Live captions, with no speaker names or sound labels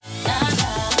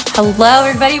Hello,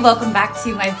 everybody. Welcome back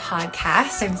to my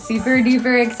podcast. I'm super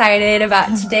duper excited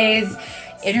about today's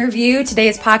interview,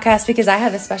 today's podcast, because I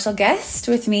have a special guest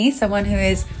with me, someone who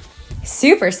is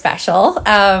super special.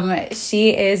 She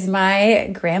is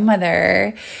my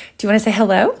grandmother. Do you want to say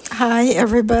hello? Hi,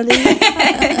 everybody.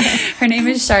 Her name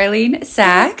is Charlene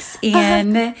Sachs.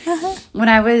 And when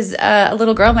I was a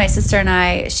little girl, my sister and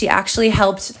I, she actually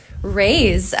helped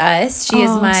raise us. She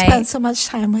is my... spent so much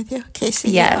time with you,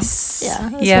 Casey. Yes. Yeah,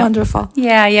 it's wonderful.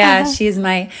 Yeah. She is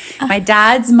my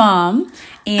dad's mom.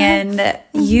 And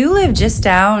you live just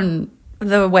down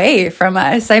the way from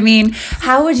us. I mean,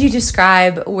 how would you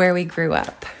describe where we grew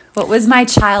up? What was my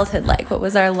childhood like? What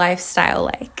was our lifestyle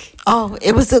like? Oh,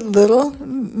 it was a little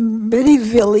bitty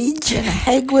village in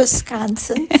Hague,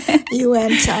 Wisconsin. You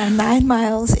went 9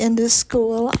 miles into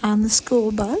school on the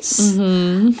school bus,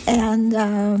 and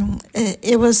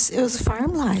it was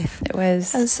farm life. It was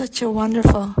such a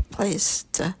wonderful place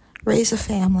to raise a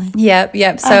family.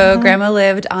 Yep. So Grandma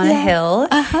lived on a hill,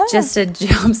 just a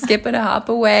jump, skip, and a hop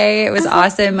away. It was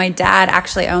awesome. My dad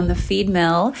actually owned the feed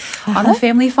mill on the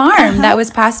family farm that was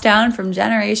passed down from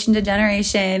generation to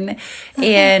generation.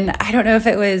 And I don't know if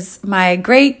it was my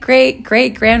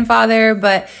great-great-great-grandfather,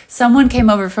 but someone came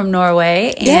over from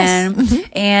Norway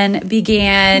and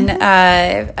began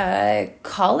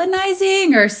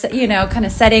colonizing or, kind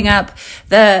of setting up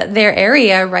their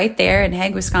area right there in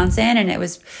Hague, Wisconsin. And it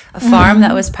was a farm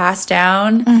that was passed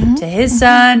down to his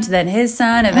son, to then his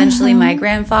son, eventually my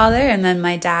grandfather, and then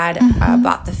my dad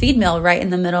bought the feed mill right in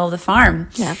the middle of the farm.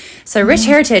 Yeah. So rich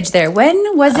heritage there.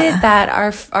 When was it that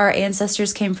our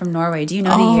ancestors came from Norway? Do you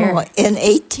know the year? In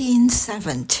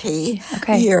 1870.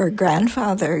 Okay. Your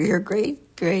grandfather, your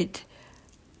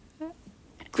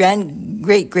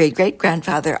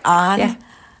great-great-great-grandfather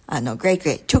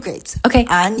two greats. Okay.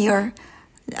 On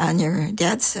your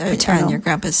dad's, paternal. on your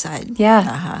grandpa's side.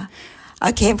 Yeah.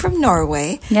 I came from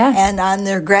Norway. Yeah. And on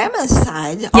their grandma's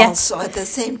side also at the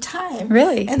same time.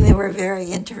 Really? And they were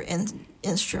very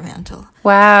instrumental.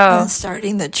 Wow. In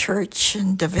starting the church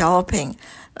and developing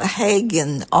Hague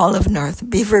and all of North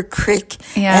Beaver Creek.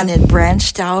 Yeah. And it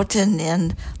branched out,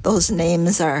 and those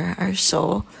names are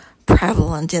so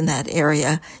prevalent in that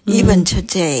area even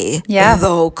today. Yeah.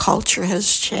 Though culture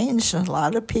has changed and a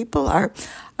lot of people are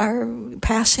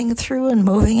passing through and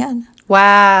moving in.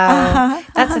 Wow.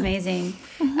 That's amazing.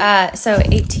 So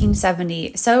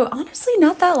 1870. So honestly,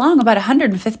 not that long, about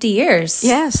 150 years.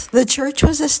 Yes. The church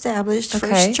was established,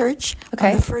 first church,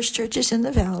 one of the first churches in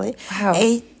the valley. Wow.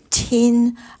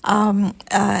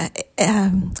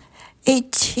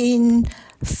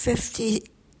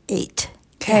 1858.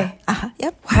 Okay.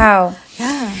 Yep. Wow.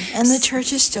 Yeah. And the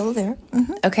church is still there.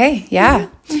 Okay. Yeah.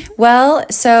 Well,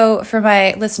 so for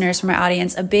my listeners, for my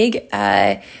audience, a big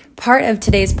part of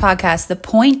today's podcast, the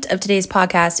point of today's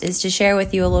podcast is to share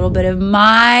with you a little bit of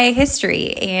my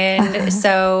history. And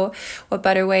so what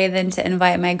better way than to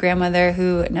invite my grandmother,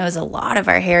 who knows a lot of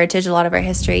our heritage, a lot of our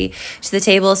history, to the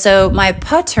table. So my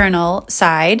paternal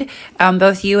side,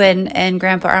 both you and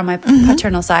Grandpa are on my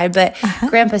paternal side, but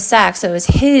Grandpa Sachs, so it was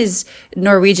his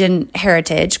Norwegian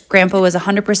heritage. Grandpa was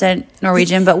 100%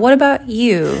 Norwegian, but what about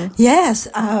you? Yes.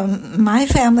 My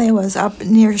family was up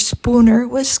near Spooner,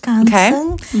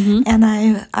 Wisconsin. Okay. And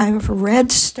I've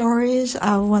read stories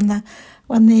of when the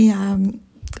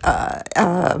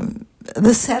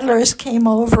settlers came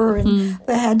over and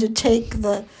they had to take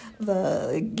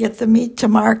get the meat to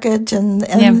market and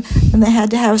they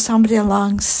had to have somebody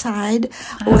alongside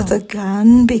with a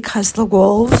gun because the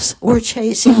wolves were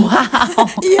chasing. Wow.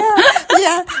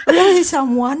 Yeah, really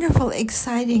some wonderful,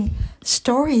 exciting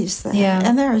stories there. Yeah.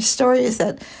 And there are stories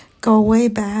that go way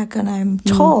back, and I'm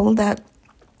told that,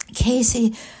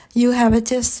 Casey, you have a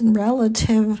distant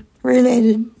relative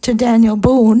related to Daniel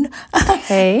Boone.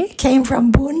 Okay. Came from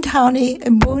Boone County,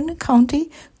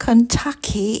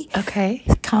 Kentucky. Okay.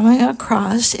 Coming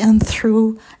across and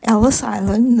through Ellis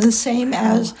Island, the same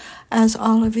as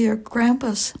all of your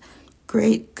grandpa's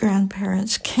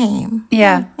great-grandparents came.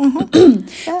 Yeah.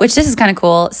 Which this is kind of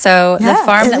cool. So the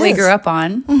farm that we grew up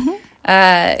on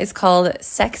is called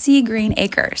Sexe Green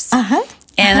Acres.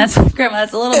 And that's a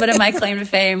little bit of my claim to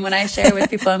fame. When I share with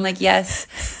people, I'm like, yes,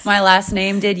 my last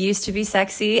name did used to be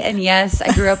Sexy. And yes,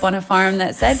 I grew up on a farm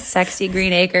that said Sexe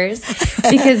Green Acres,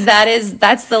 because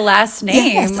that's the last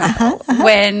name.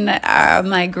 When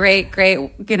my great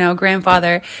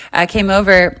grandfather came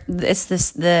over, it's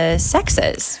the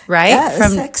Sexes, right? Yeah,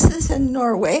 from Sexes in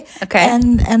Norway. Okay.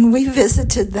 And we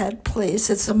visited that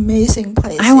place. It's an amazing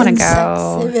place. I want to go.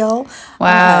 Sexeville.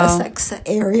 Wow. Sexe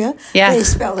area. Yeah. They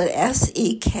spell it SE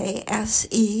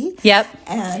SEKSE. Yep.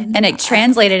 And it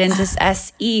translated into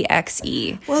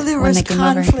SEXE. Well, there was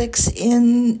conflicts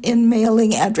in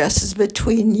mailing addresses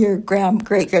between your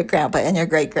great-great-grandpa and your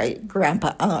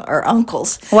great-great-grandpa or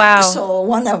uncles. Wow. So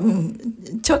one of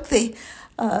them took the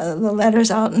letters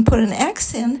out and put an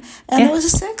X in, and it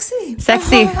was sexy.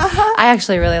 Sexy. I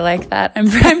actually really like that.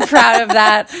 I'm proud of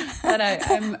that. That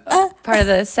I'm part of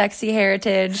the sexy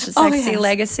heritage, sexy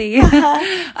legacy.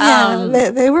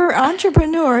 They were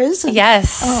entrepreneurs.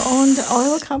 Yes. Owned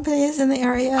oil companies in the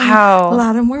area. Wow. A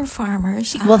lot of them were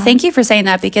farmers. Well, thank you for saying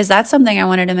that, because that's something I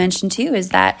wanted to mention too, is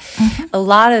that a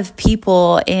lot of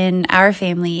people in our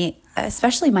family,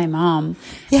 especially my mom,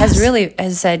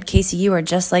 has said, Casey, you are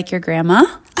just like your grandma.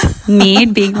 Me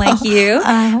being like you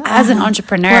as an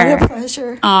entrepreneur. What a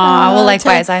pleasure. Well,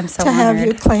 likewise, I'm so honored to have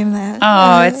you claim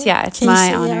that. It's Casey,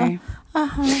 my honor.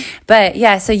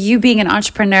 But so you being an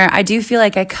entrepreneur, I do feel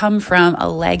like I come from a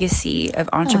legacy of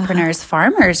entrepreneurs.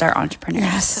 Farmers are entrepreneurs.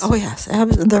 Yes. Oh, yes.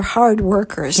 They're hard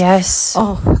workers. Yes.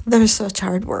 Oh, they're such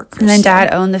hard workers. And then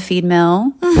Dad owned the feed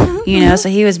mill, so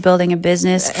he was building a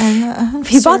business.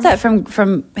 He bought that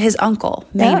from his uncle,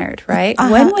 Maynard, right?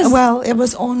 Well, it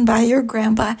was owned by your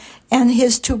grandpa and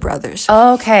his two brothers.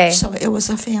 Okay. So it was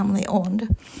a family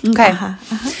owned. Okay.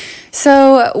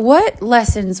 So what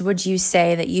lessons would you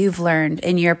say that you've learned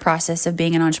in your process of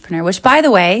being an entrepreneur? Which, by the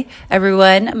way,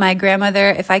 everyone, my grandmother,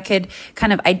 if I could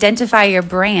kind of identify your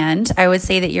brand, I would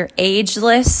say that you're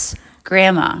ageless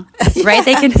grandma, right?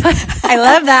 They can. I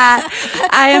love that.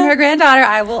 I am her granddaughter.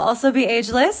 I will also be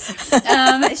ageless.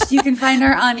 You can find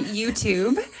her on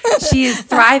YouTube. She is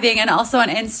thriving, and also on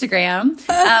Instagram.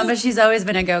 But she's always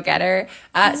been a go-getter.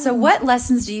 So what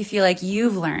lessons do you feel like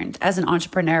you've learned as an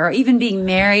entrepreneur, or even being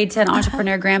married to an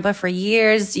entrepreneur grandpa for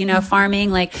years,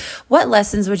 farming? Like, what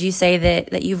lessons would you say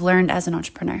that you've learned as an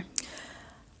entrepreneur?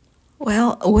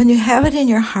 Well, when you have it in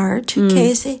your heart,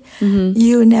 Casey,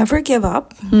 you never give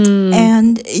up,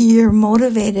 and you're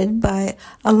motivated by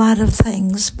a lot of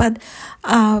things. But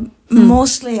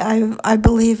mostly, I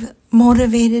believe,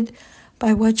 motivated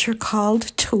by what you're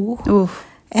called to,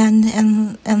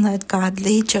 and let God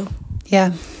lead you.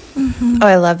 Yeah. Oh,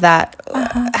 I love that.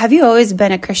 Have you always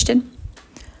been a Christian?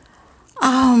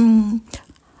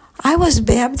 I was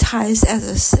baptized as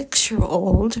a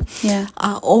 6-year-old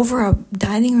over a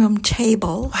dining room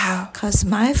table. Wow. Because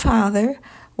my father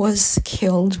was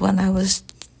killed when I was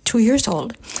 2 years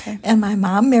old. Okay. And my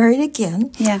mom married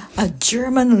again, a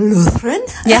German Lutheran.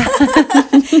 Yeah.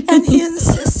 And he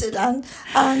insisted on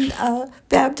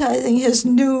baptizing his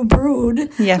new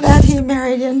brood that he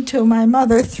married into my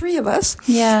mother, 3 of us.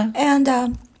 Yeah. And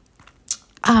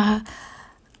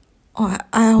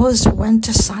I always went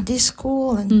to Sunday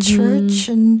school and church,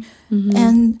 and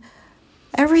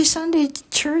every Sunday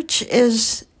church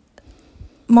is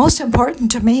most important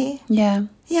to me. Yeah.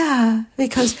 Yeah,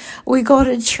 because we go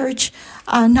to church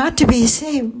not to be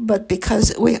saved, but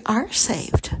because we are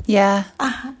saved. Yeah.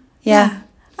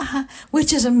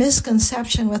 Which is a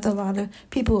misconception with a lot of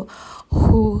people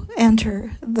who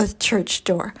enter the church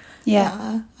door.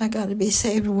 Yeah. I got to be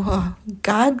saved. Well,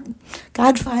 God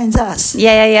finds us.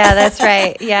 Yeah, that's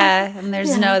right. Yeah, and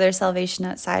there's no other salvation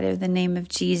outside of the name of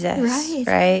Jesus.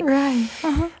 Right.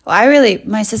 Well,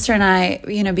 my sister and I,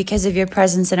 because of your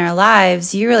presence in our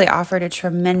lives, you really offered a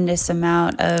tremendous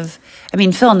amount of,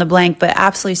 fill in the blank, but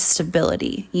absolute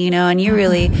stability, and you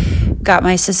really got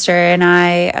my sister and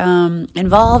I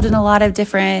involved in a lot of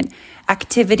different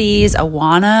activities.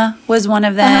 Awana was one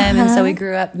of them. And so we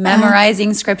grew up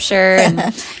memorizing scripture.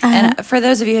 And for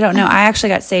those of you who don't know, I actually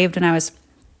got saved when I was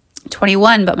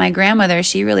 21, but my grandmother,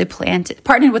 she really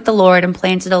partnered with the Lord and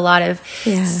planted a lot of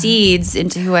seeds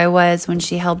into who I was when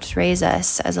she helped raise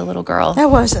us as a little girl. That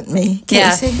wasn't me,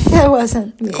 Casey. That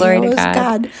wasn't me. Glory to God. It was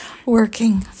God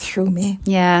working through me.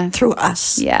 Yeah. Through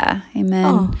us. Yeah.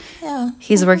 Amen.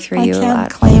 He's worked through you a lot. I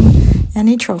can't claim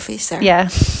any trophies there. Yeah.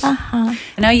 I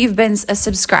know you've been a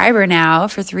subscriber now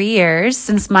for 3 years,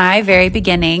 since my very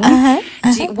beginning.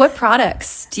 What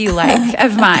products do you like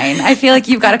of mine? I feel like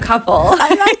you've got a couple.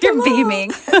 I like You're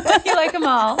beaming. You like them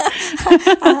all.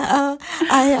 I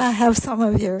have some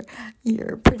of your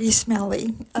pretty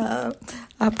smelly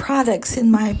products in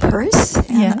my purse,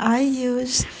 and I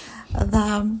use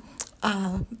the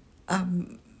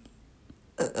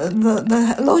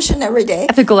lotion every day.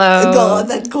 The glow.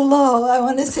 The glow. I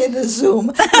want to say the Zoom.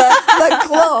 The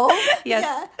glow.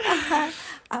 Yes.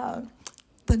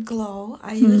 The glow.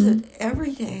 I use it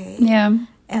every day. Yeah.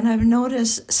 And I've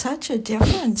noticed such a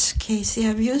difference, Casey.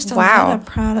 I've used a lot of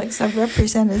products. I've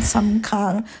represented some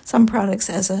products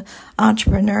as an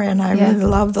entrepreneur, and I really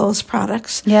love those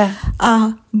products. Yeah.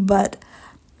 But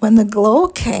when the glow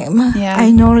came, I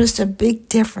noticed a big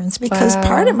difference because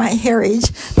part of my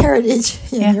heritage,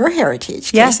 and your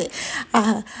heritage, Casey,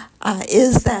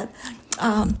 is that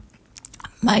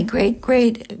my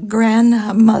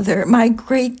great-great-grandmother,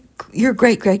 your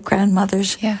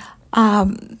great-great-grandmother's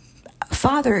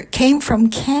father came from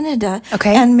Canada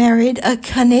and married a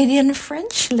Canadian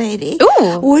French lady,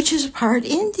 which is part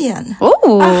Indian.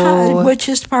 Which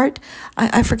is part,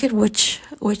 I forget which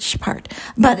part,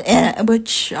 but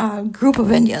which group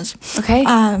of Indians.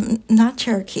 Not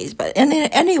Cherokees, but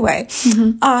anyway,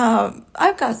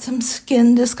 I've got some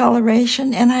skin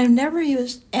discoloration, and I've never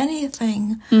used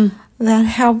anything that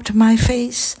helped my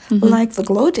face like the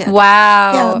glow did.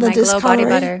 Wow, my Glow Body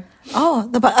Butter. Oh,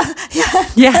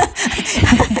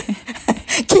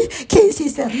 Casey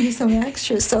sent me some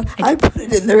extras, so I put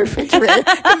it in the refrigerator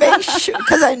to make sure,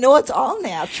 because I know it's all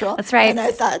natural. That's right. And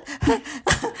I thought,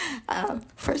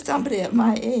 for somebody at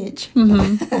my age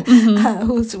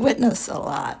who's witnessed a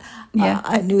lot,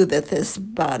 I knew that this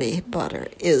body butter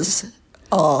is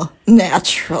all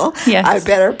natural. Yes. I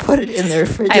better put it in the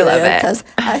refrigerator because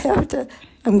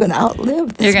I'm going to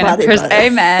outlive this body butter.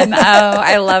 Amen. Oh,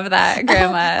 I love that,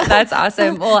 Grandma. That's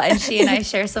awesome. Well, and she and I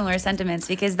share similar sentiments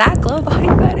because that Glow Body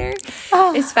Butter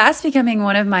is fast becoming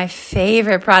one of my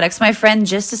favorite products. My friend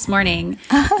just this morning,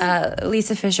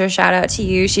 Lisa Fisher, shout out to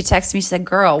you. She texted me, she said,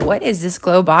 girl, what is this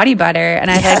Glow Body Butter?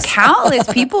 And I've had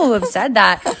countless people who have said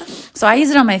that. So I use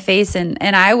it on my face, and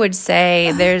I would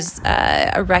say there's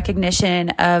a recognition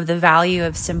of the value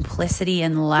of simplicity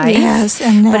in life. Yes,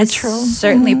 and natural. But it's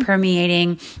certainly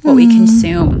permeating what we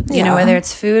consume, you know, whether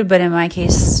it's food, but in my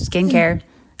case, skincare.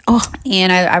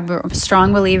 And I'm a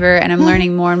strong believer, and I'm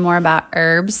learning more and more about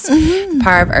herbs,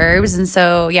 power of herbs. And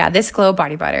so, this Glow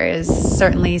Body Butter is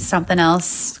certainly something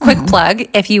else. Quick plug,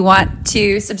 if you want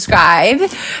to subscribe,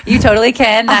 you totally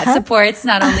can. That supports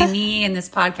not only me and this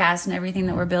podcast and everything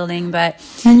that we're building, but...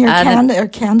 And your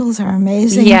candles are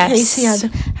amazing. Yes. Casey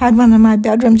had one in my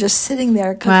bedroom just sitting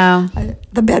there. Wow.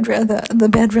 The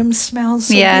bedroom smells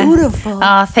so beautiful.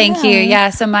 Oh, thank you. Yeah,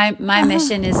 so my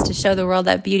mission is to show the world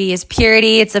that beauty is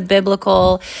purity. It's a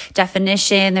biblical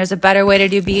definition. There's a better way to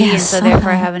do beauty, and so therefore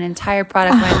I have an entire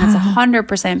product line that's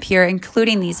 100% pure,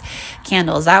 including these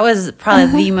candles. That was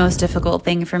probably the most difficult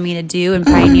thing for me to do and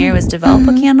pioneer, was develop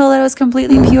a candle that was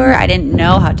completely pure. I didn't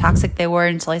know how toxic they were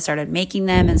until I started making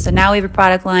them, and so now we have a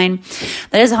product line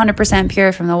that is 100%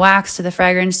 pure, from the wax to the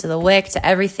fragrance to the wick to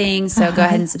everything. So go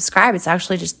ahead and subscribe. It's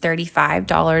actually just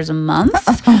 $35 a month.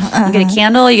 You get a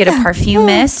candle, you get a perfume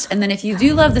mist, and then if you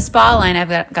do love the spa line,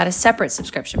 I've got a separate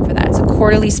subscription for that. It's a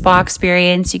quarterly spa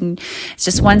experience. It's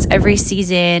just once every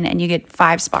season, and you get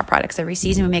 5 spa products every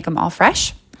season. We make them all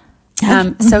fresh.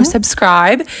 So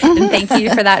subscribe, and thank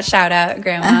you for that shout out,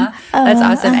 Grandma. That's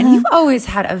awesome. And you've always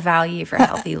had a value for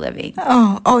healthy living.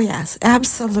 Oh yes,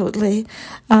 absolutely.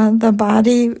 The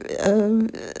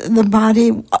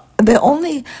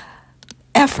only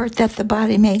effort that the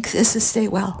body makes is to stay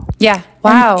well. Yeah.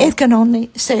 Wow. And it can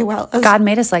only stay well. God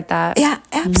made us like that. Yeah,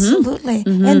 absolutely.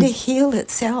 And to heal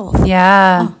itself.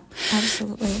 Yeah.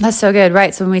 Absolutely. That's so good.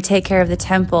 Right. So when we take care of the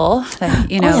temple,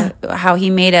 that, how he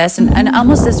made us, and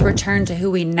almost this return to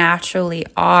who we naturally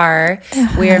are,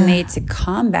 we are made to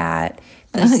combat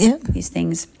these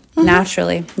things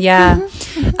naturally. Yeah.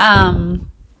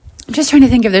 I'm just trying to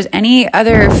think if there's any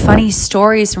other funny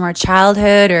stories from our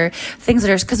childhood or things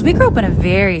that are, because we grew up in a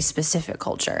very specific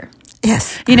culture.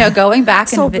 Yes. Going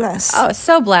back blessed. Oh,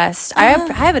 so blessed. I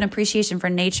have an appreciation for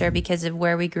nature because of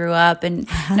where we grew up, and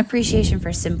an appreciation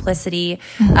for simplicity.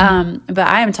 But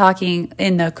I am talking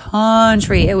in the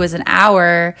country. It was an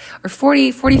hour or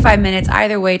 45 minutes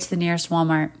either way to the nearest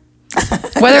Walmart.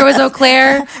 Whether it was Eau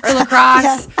Claire or La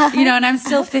Crosse, and I'm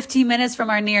still 15 minutes from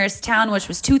our nearest town, which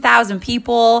was 2,000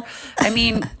 people. I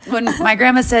mean, when my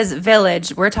grandma says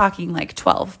village, we're talking like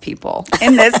 12 people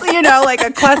in this, like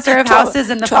a cluster of houses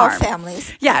in the 12 farm.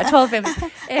 families. Yeah, 12 families.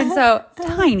 And so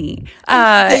tiny.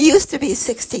 There used to be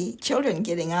 60 children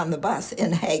getting on the bus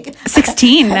in Hague.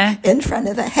 16. In front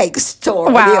of the Hague store,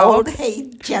 wow. The old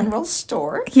Hague General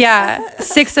Store. Yeah,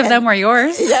 6 of them were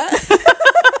yours. Yeah.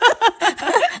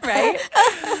 Right?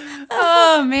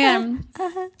 Oh, man.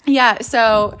 Yeah.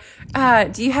 So,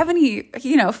 do you have any,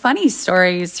 funny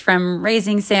stories from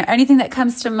raising Sam? Anything that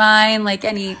comes to mind? Like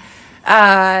any,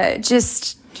 I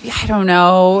don't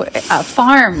know,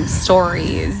 farm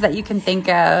stories that you can think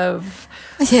of?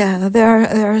 Yeah,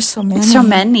 there are so many. So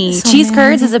many. Cheese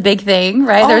curds is a big thing,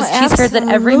 right? There's cheese curds at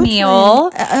every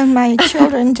meal. And my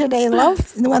children today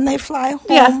love when they fly home.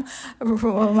 Yeah.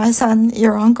 My son,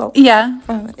 your uncle. Yeah.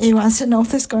 He wants to know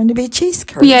if there's going to be cheese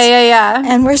curds. Yeah.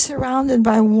 And we're surrounded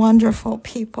by wonderful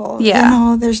people. Yeah. You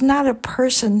know, there's not a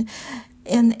person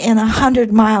in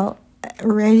 100-mile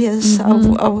radius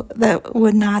of that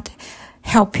would not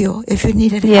help you if you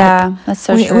needed help. Yeah, that's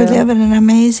so true. We live in an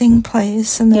amazing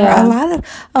place, and there are a lot of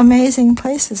amazing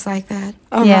places like that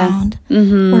around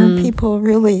where people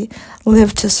really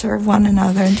live to serve one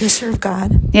another and to serve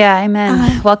God. Yeah,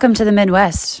 amen. Welcome to the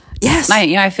Midwest. Yes.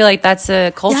 I feel like that's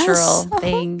a cultural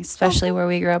thing, especially where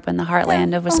we grew up in the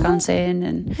heartland of Wisconsin.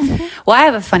 And well, I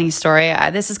have a funny story.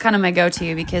 This is kind of my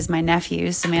go-to because my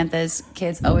nephews, Samantha's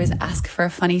kids, always ask for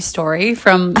a funny story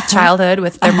from childhood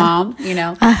with their mom,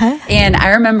 And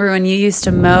I remember when you used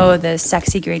to mow the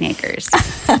Sexe Green Acres,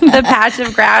 the patch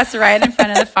of grass right in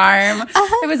front of the farm.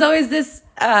 It was always this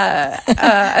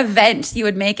event. You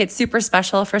would make it super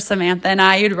special for Samantha and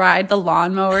I. You'd ride the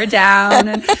lawnmower down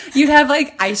and you'd have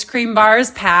like ice cream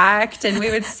bars packed and we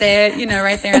would sit,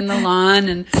 right there in the lawn,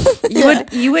 and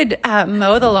you would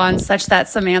mow the lawn such that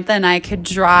Samantha and I could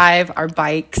drive our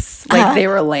bikes like they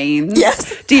were lanes.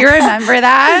 Yes. Do you remember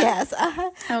that? Yes.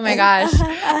 Oh my gosh.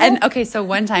 And okay, so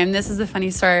one time, this is a funny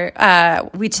story.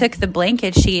 We took the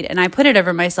blanket sheet and I put it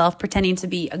over myself pretending to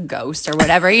be a ghost or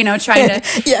whatever, trying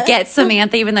to get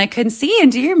Samantha even though I couldn't see. And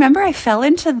do you remember I fell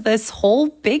into this whole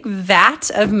big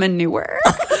vat of manure?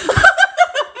 Do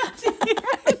you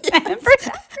remember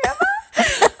that, Grandma?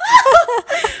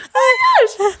 Oh my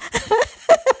gosh.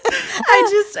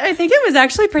 I think it was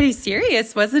actually pretty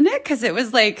serious, wasn't it? Because it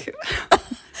was like...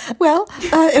 Well,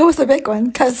 it was a big one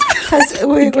because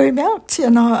we milked,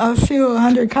 a few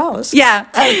hundred cows. Yeah.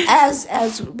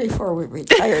 As before we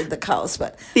retired the cows,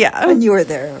 but when you were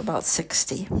there, about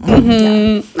 60.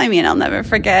 I mean, I'll never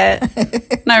forget.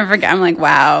 I'm like,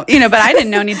 wow. But I didn't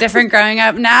know any different growing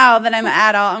up. Now that I'm an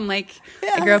adult, I'm like,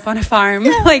 I grew up on a farm.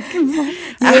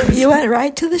 You went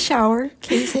right to the shower,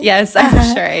 Casey. Yes,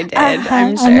 I'm sure I did.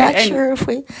 I'm sure. I'm not sure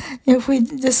if we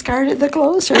discarded the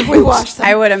clothes or if we washed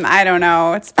them. I don't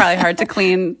know. It's probably hard to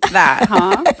clean that,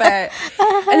 huh? But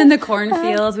and then the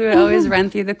cornfields, we would always run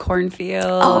through the cornfields.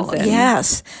 Oh,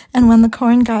 yes. And when the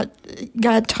corn got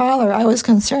taller, I was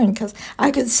concerned because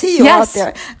I could see you out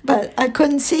there, but I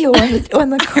couldn't see you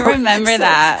when the corn. I remember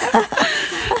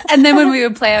that. And then when we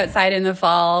would play outside in the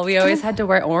fall, we always had to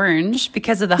wear orange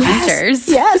because of the hunters.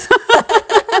 Yes.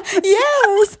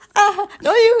 Yes.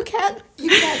 No, you can't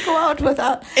go out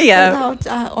without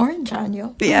orange on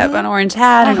you. Yep, an orange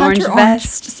hat, an orange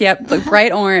vest. Yep,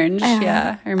 bright orange.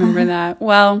 Yeah, I remember that.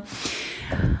 Well,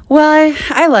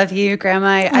 I love you,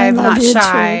 Grandma. I'm not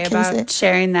shy about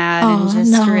sharing that and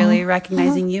just really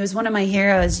recognizing you as one of my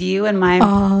heroes. You and my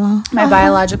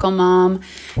biological mom.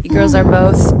 You girls are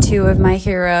both two of my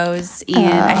heroes.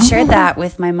 And I shared that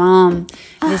with my mom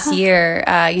this year,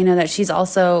 that she's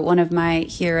also one of my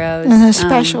heroes. And a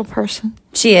special person.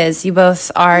 She is. You both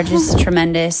are just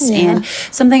tremendous. Yeah. And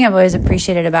something I've always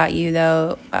appreciated about you,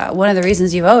 though, one of the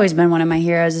reasons you've always been one of my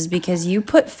heroes is because you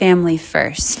put family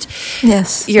first.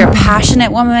 Yes. You're a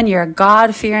passionate woman. You're a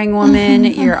God-fearing woman.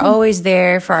 You're always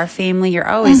there for our family. You're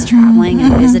always traveling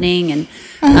and visiting. And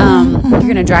you're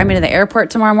going to drive me to the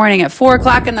airport tomorrow morning at 4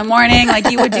 o'clock in the morning. Like,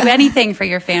 you would do anything for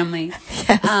your family.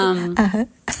 Yes.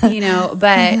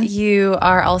 But you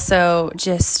are also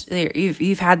just,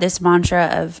 you've had this mantra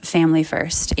of family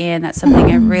first, and that's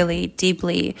something I really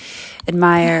deeply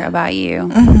admire about you.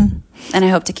 And I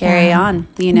hope to carry on,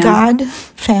 God,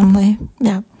 family,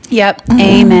 yeah. Yep.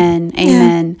 Amen.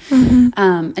 Amen.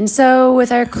 Yeah. And so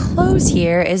with our close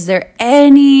here, is there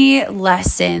any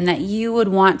lesson that you would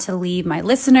want to leave my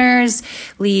listeners,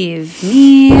 leave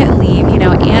me,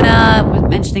 Anna was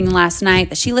mentioning last night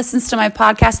that she listens to my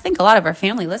podcast. I think a lot of our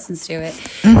family listens to it.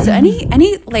 So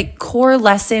any like core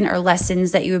lesson or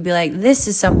lessons that you would be like, this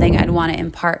is something I'd want to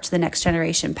impart to the next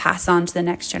generation, pass on to the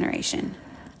next generation?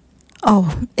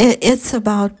 Oh, it's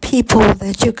about people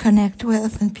that you connect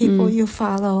with and people you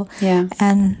follow. Yeah.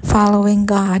 And following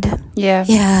God. Yeah.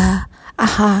 Yeah.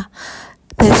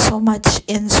 There's so much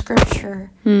in Scripture.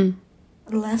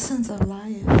 Lessons of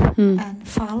life and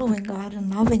following God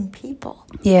and loving people.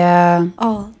 Yeah.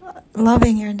 Oh,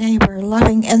 loving your neighbor,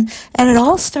 and it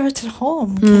all starts at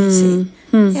home, Casey.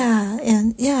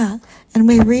 Yeah, and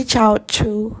we reach out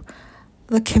to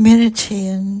the community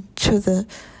and to the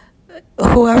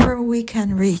whoever we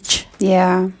can reach.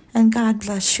 Yeah. And God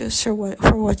bless you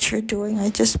for what you're doing. I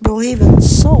just believe in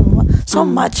so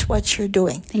much what you're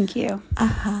doing. Thank you.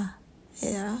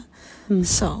 Yeah.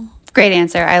 So. Great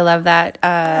answer. I love that.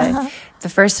 the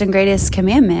first and greatest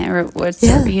commandment, or what's,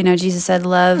 Jesus said,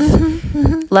 love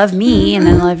me, and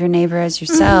then love your neighbor as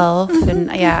yourself.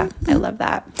 And I love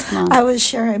that. Well, I was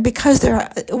sharing, because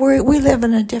we live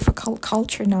in a difficult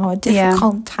culture now, a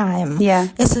difficult time. Yeah.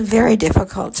 It's a very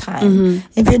difficult time.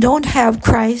 If you don't have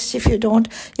Christ, if you don't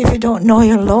know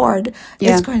your Lord,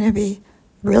 it's going to be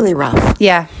really rough.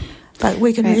 Yeah. But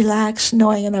we can relax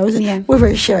knowing, and we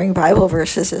were sharing Bible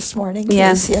verses this morning,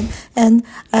 Casey, and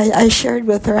I shared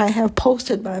with her, I have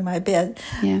posted by my bed,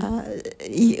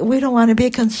 we don't want to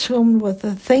be consumed with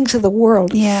the things of the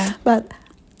world, but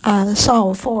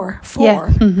Psalm 4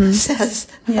 says,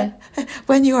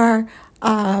 when you are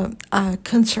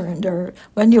concerned, or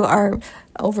when you are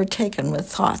overtaken with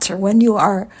thoughts, or when you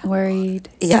are worried,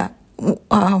 do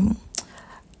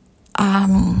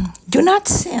not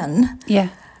sin. Yeah.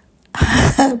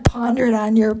 Ponder it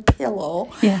on your pillow.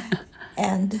 Yeah.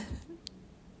 And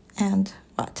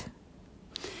what?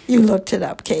 You looked it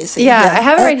up, Casey. Yeah, I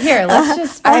have it right here. Let's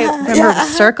just, I remember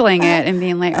circling it and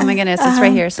being like, oh my goodness, it's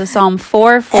right here. So Psalm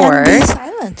 4:4. And be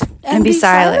silent. And be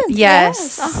silent.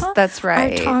 Yes, that's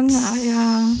right. Our tongue,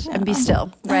 and be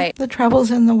still. Right. The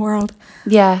troubles in the world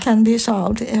can be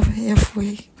solved if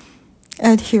we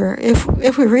adhere,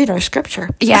 if we read our scripture.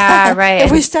 Yeah, right.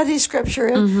 If we study scripture.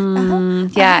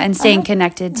 And staying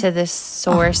connected to the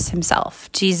source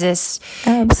himself, Jesus.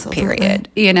 Absolutely. Period.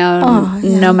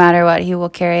 No matter what, he will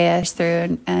carry us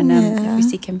through, and if we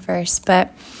seek him first.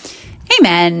 But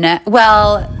amen.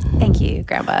 Well, thank you,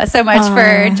 Grandma, so much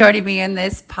for joining me in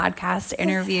this podcast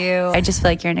interview. I just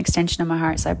feel like you're an extension of my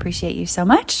heart, so I appreciate you so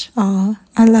much. Oh,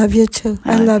 I love you too.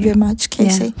 I love you much,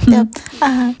 Casey.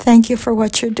 Thank you for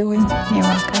what you're doing. You're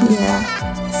welcome.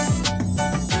 Yeah.